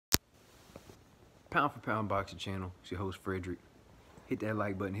Pound for Pound Boxing Channel. It's your host, Frederick. Hit that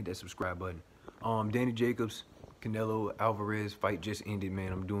like button, hit that subscribe button. Danny Jacobs, Canelo Alvarez fight just ended,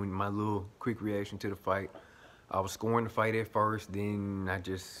 man. I'm doing my little quick reaction to the fight. I was scoring the fight at first, then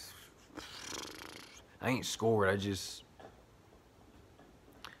I ain't scored. I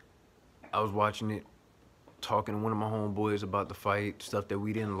was watching it, talking to one of my homeboys about the fight, stuff that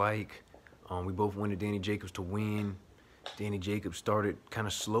we didn't like. We both wanted Danny Jacobs to win. Danny Jacobs started kind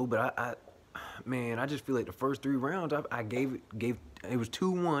of slow, but I just feel like the first 3 rounds, I gave it was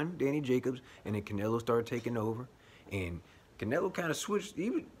 2-1 Danny Jacobs, and then Canelo started taking over, and Canelo kind of switched.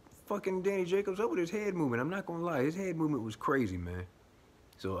 He was fucking Danny Jacobs up with his head movement. I'm not gonna lie, his head movement was crazy, man.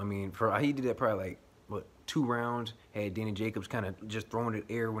 So I mean, he did that probably like what 2 rounds. Had Danny Jacobs kind of just throwing it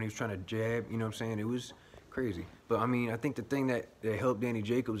air when he was trying to jab. You know what I'm saying? It was crazy. But I mean, I think the thing that helped Danny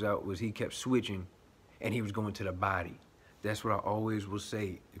Jacobs out was he kept switching, and he was going to the body. That's what I always will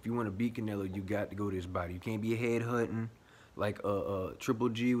say. If you want to beat Canelo, you got to go to his body. You can't be head hunting like Triple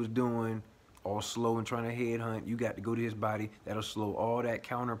G was doing, all slow and trying to head hunt. You got to go to his body. That'll slow all that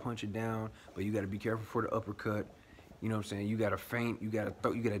counter punching down. But you got to be careful for the uppercut. You know what I'm saying? You got to feint. You got to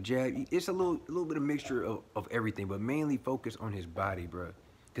throw. You got to jab. It's a little bit of mixture of everything, but mainly focus on his body, bro.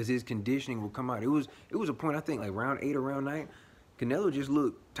 Because his conditioning will come out. It was a point, I think, like round 8 or round 9. Canelo just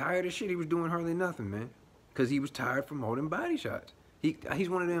looked tired as shit. He was doing hardly nothing, man. Because he was tired from holding body shots. He's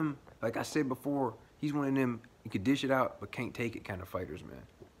one of them, like I said before, he's one of them, you could dish it out but can't take it kind of fighters, man.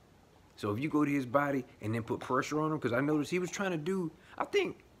 So if you go to his body and then put pressure on him, because I noticed he was trying to do, I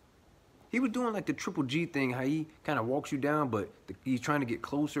think, he was doing like the Triple G thing, how he kind of walks you down, but he's trying to get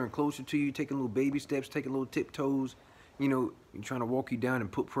closer and closer to you, taking little baby steps, taking little tiptoes, you know, trying to walk you down and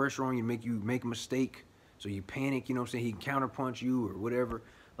put pressure on you, make a mistake, so you panic, you know what I'm saying, he can counterpunch you or whatever.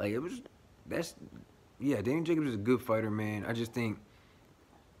 Like, yeah, Danny Jacobs is a good fighter, man. I just think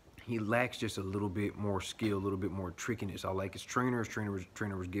he lacks just a little bit more skill, a little bit more trickiness. I like his trainer. His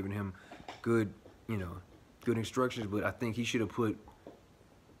trainer was giving him good, good instructions, but I think he should have put.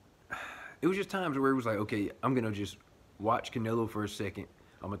 It was just times where it was like, okay, I'm gonna just watch Canelo for a second.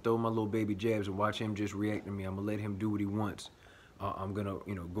 I'm gonna throw my little baby jabs and watch him just react to me. I'm gonna let him do what he wants. I'm gonna,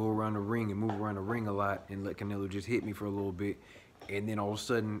 go around the ring and move around the ring a lot and let Canelo just hit me for a little bit, and then all of a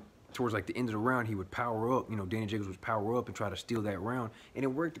sudden, towards like the end of the round, he would power up. Danny Jacobs would power up and try to steal that round, and it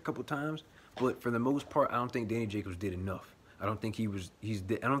worked a couple times. But for the most part, I don't think Danny Jacobs did enough. I don't think I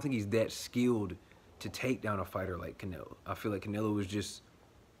don't think he's that skilled to take down a fighter like Canelo. I feel like Canelo is just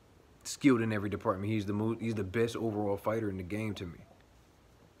skilled in every department. He's the best overall fighter in the game to me.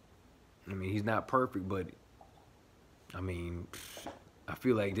 I mean, he's not perfect, but I mean, I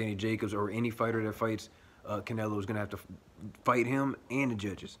feel like Danny Jacobs or any fighter that fights Canelo is gonna have to fight him and the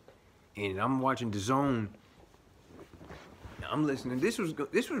judges. And I'm watching DAZN. I'm listening. This was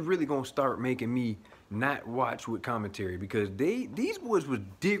really gonna start making me not watch with commentary, because these boys was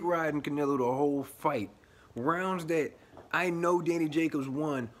dick riding Canelo the whole fight. Rounds that I know Danny Jacobs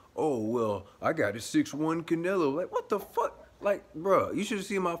won. Oh well, I got a 6-1 Canelo. Like, what the fuck? Like, bruh, you should have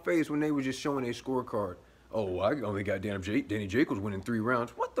seen my face when they were just showing their scorecard. Oh, I only got Danny Jacobs winning 3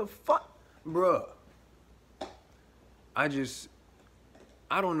 rounds. What the fuck, bruh?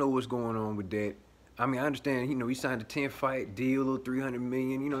 I don't know what's going on with that. I mean, I understand, he signed a 10-fight deal, a little $300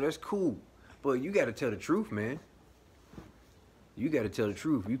 million, that's cool. But you got to tell the truth, man. You got to tell the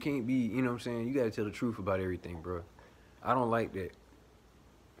truth. You can't be, you know what I'm saying? You got to tell the truth about everything, bro. I don't like that.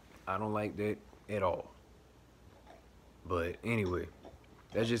 I don't like that at all. But anyway,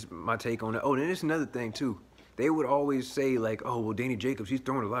 that's just my take on it. Oh, and there's another thing, too. They would always say, like, oh, well, Danny Jacobs, he's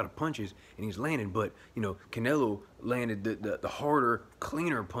throwing a lot of punches and he's landing, but, Canelo landed the harder,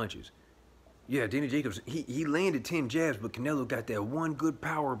 cleaner punches. Yeah, Danny Jacobs, he landed 10 jabs, but Canelo got that one good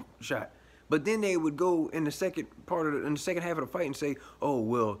power shot. But then they would go in the second half of the fight and say, oh,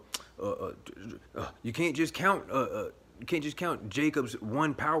 well, you can't just count Jacobs'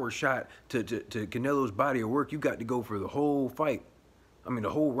 one power shot to Canelo's body of work. You got to go for the whole fight. I mean,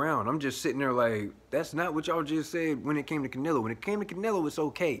 the whole round. I'm just sitting there like, that's not what y'all just said when it came to Canelo. When it came to Canelo, it's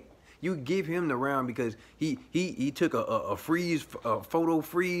okay. You give him the round because he took a photo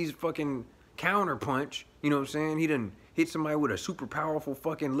freeze fucking counter punch. You know what I'm saying? He done hit somebody with a super powerful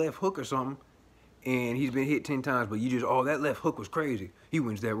fucking left hook or something, and he's been hit 10 times, but you just, oh, that left hook was crazy. He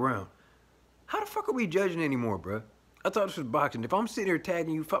wins that round. How the fuck are we judging anymore, bro? I thought this was boxing. If I'm sitting here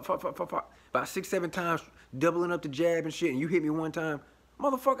tagging you about 6, 7 times, doubling up the jab and shit, and you hit me one time,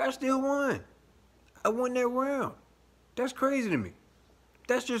 motherfucker, I still won. I won that round. That's crazy to me.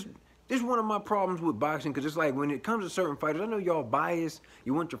 This is one of my problems with boxing, because it's like when it comes to certain fighters, I know y'all biased.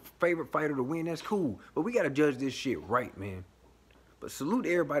 You want your favorite fighter to win, that's cool. But we got to judge this shit right, man. But salute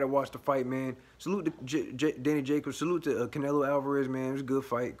to everybody that watched the fight, man. Salute to Danny Jacobs. Salute to Canelo Alvarez, man. It was a good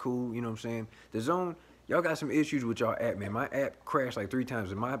fight, cool. You know what I'm saying? The Zone, y'all got some issues with y'all app, man. My app crashed like 3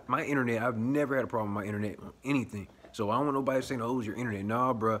 times. And my internet, I've never had a problem with my internet on anything. So I don't want nobody saying, oh, it was your internet.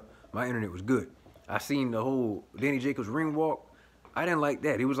 Nah, bruh, my internet was good. I seen the whole Danny Jacobs ring walk. I didn't like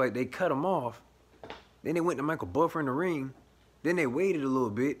that. It was like they cut him off. Then they went to Michael Buffer in the ring. Then they waited a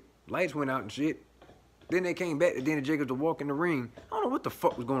little bit. Lights went out and shit. Then they came back to Danny Jacobs to walk in the ring. I don't know what the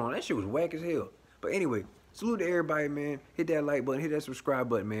fuck was going on. That shit was whack as hell. But anyway, salute to everybody, man. Hit that like button. Hit that subscribe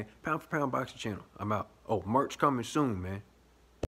button, man. Pound for pound boxing channel. I'm out. Oh, merch coming soon, man.